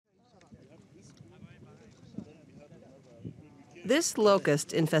This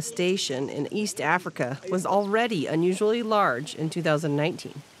locust infestation in East Africa was already unusually large in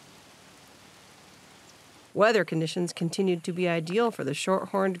 2019. Weather conditions continued to be ideal for the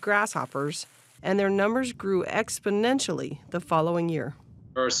short-horned grasshoppers, and their numbers grew exponentially the following year.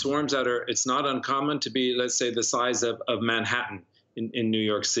 There are swarms that it's not uncommon to be, let's say, the size of Manhattan in New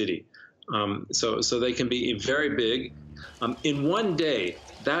York City. So they can be very big. In one day,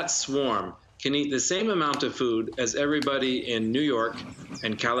 that swarm can eat the same amount of food as everybody in New York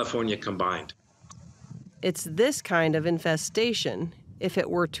and California combined. It's this kind of infestation, if it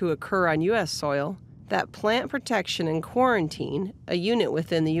were to occur on U.S. soil, that Plant Protection and Quarantine, a unit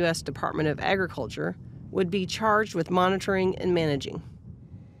within the U.S. Department of Agriculture, would be charged with monitoring and managing.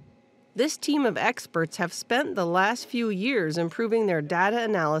 This team of experts have spent the last few years improving their data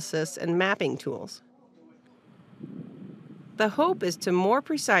analysis and mapping tools. The hope is to more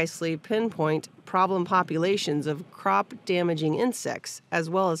precisely pinpoint problem populations of crop-damaging insects as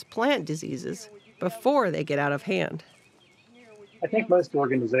well as plant diseases before they get out of hand. I think most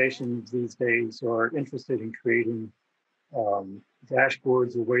organizations these days are interested in creating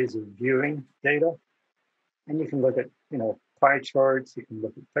dashboards or ways of viewing data. And you can look at, pie charts, you can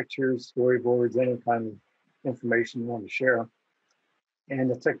look at pictures, storyboards, any kind of information you want to share. And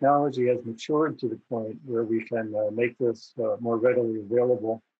the technology has matured to the point where we can make this more readily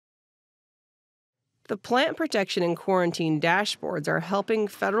available. The Plant Protection and Quarantine dashboards are helping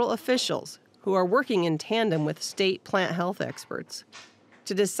federal officials who are working in tandem with state plant health experts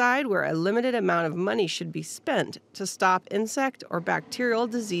to decide where a limited amount of money should be spent to stop insect or bacterial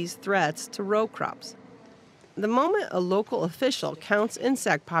disease threats to row crops. The moment a local official counts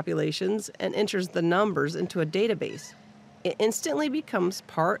insect populations and enters the numbers into a database, it instantly becomes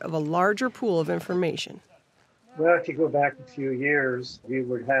part of a larger pool of information. Well, if you go back a few years, we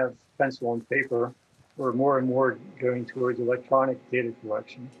would have pencil and paper. We're more and more going towards electronic data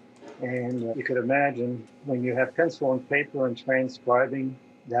collection. And you could imagine when you have pencil and paper and transcribing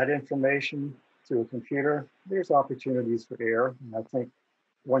that information to a computer, there's opportunities for error. And I think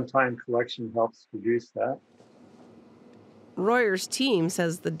one-time collection helps reduce that. Royer's team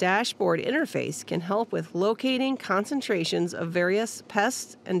says the dashboard interface can help with locating concentrations of various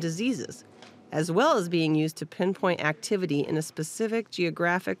pests and diseases, as well as being used to pinpoint activity in a specific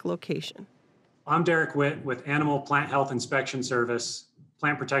geographic location. I'm Derek Witt with Animal Plant Health Inspection Service,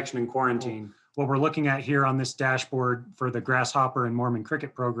 Plant Protection and Quarantine. What we're looking at here on this dashboard for the grasshopper and Mormon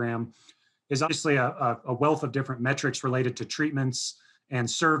cricket program is obviously a wealth of different metrics related to treatments and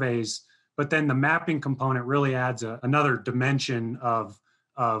surveys. But then the mapping component really adds another dimension of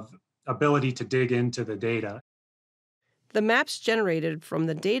ability to dig into the data. The maps generated from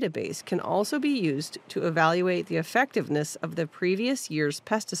the database can also be used to evaluate the effectiveness of the previous year's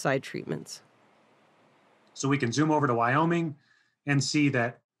pesticide treatments. So we can zoom over to Wyoming and see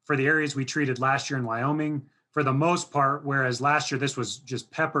that for the areas we treated last year in Wyoming, for the most part, whereas last year this was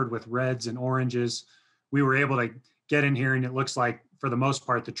just peppered with reds and oranges, we were able to get in here and it looks like for the most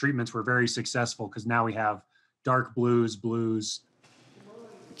part, the treatments were very successful because now we have dark blues.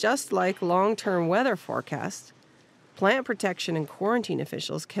 Just like long-term weather forecasts, Plant Protection and Quarantine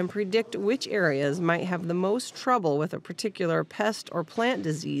officials can predict which areas might have the most trouble with a particular pest or plant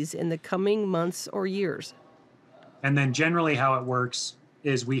disease in the coming months or years. And then generally how it works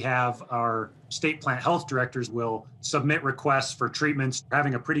is we have our state plant health directors will submit requests for treatments,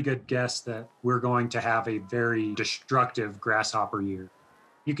 having a pretty good guess that we're going to have a very destructive grasshopper year.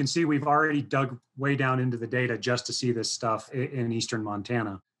 You can see we've already dug way down into the data just to see this stuff in eastern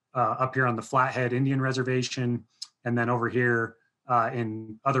Montana. Up here on the Flathead Indian Reservation, and then over here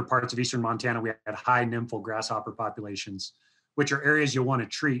in other parts of eastern Montana, we had high nymphal grasshopper populations, which are areas you'll want to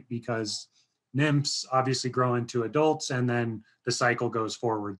treat because nymphs obviously grow into adults and then the cycle goes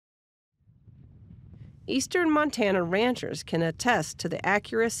forward. Eastern Montana ranchers can attest to the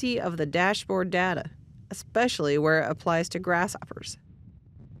accuracy of the dashboard data, especially where it applies to grasshoppers.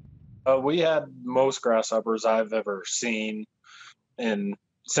 We had most grasshoppers I've ever seen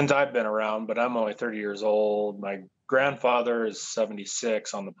since I've been around, but I'm only 30 years old. My grandfather is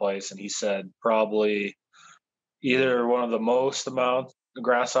 76 on the place, and he said probably either one of the most amount of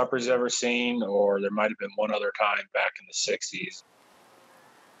grasshoppers ever seen, or there might have been one other time back in the 60s.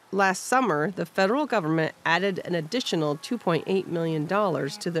 Last summer, the federal government added an additional $2.8 million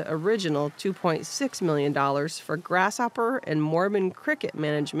to the original $2.6 million for grasshopper and Mormon cricket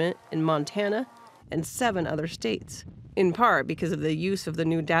management in Montana and 7 other states, in part because of the use of the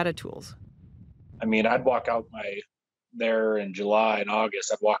new data tools. I mean, I'd walk out there in July and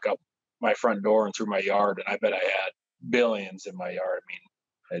August, I'd walk out my front door and through my yard, and I bet I had billions in my yard. I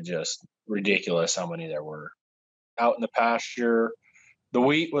mean, it's just ridiculous how many there were. out in the pasture. The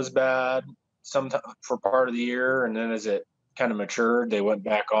wheat was bad sometime for part of the year, and then as it kind of matured, they went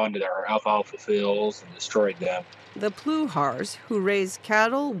back onto their alfalfa fields and destroyed them. The Pluhars, who raise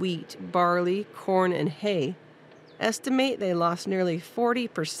cattle, wheat, barley, corn, and hay, estimate they lost nearly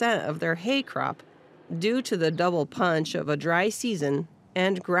 40% of their hay crop due to the double punch of a dry season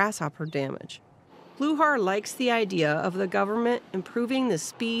and grasshopper damage. Pluhar likes the idea of the government improving the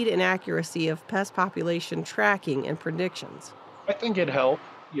speed and accuracy of pest population tracking and predictions. I think it'd help.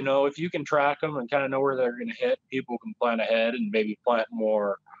 You know, if you can track them and kind of know where they're going to hit, people can plan ahead and maybe plant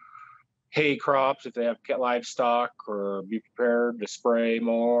more hay crops if they have livestock, or be prepared to spray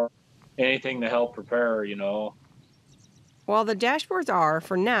more. Anything to help prepare, you know. While the dashboards are,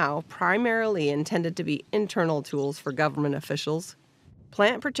 for now, primarily intended to be internal tools for government officials,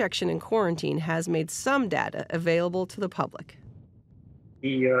 Plant Protection and Quarantine has made some data available to the public.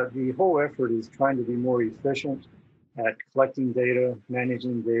 The whole effort is trying to be more efficient at collecting data,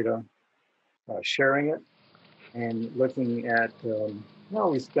 managing data, sharing it, and looking at how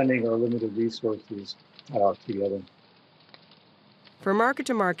we're spending our limited resources together. For Market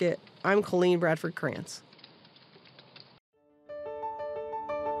to Market, I'm Colleen Bradford Krantz.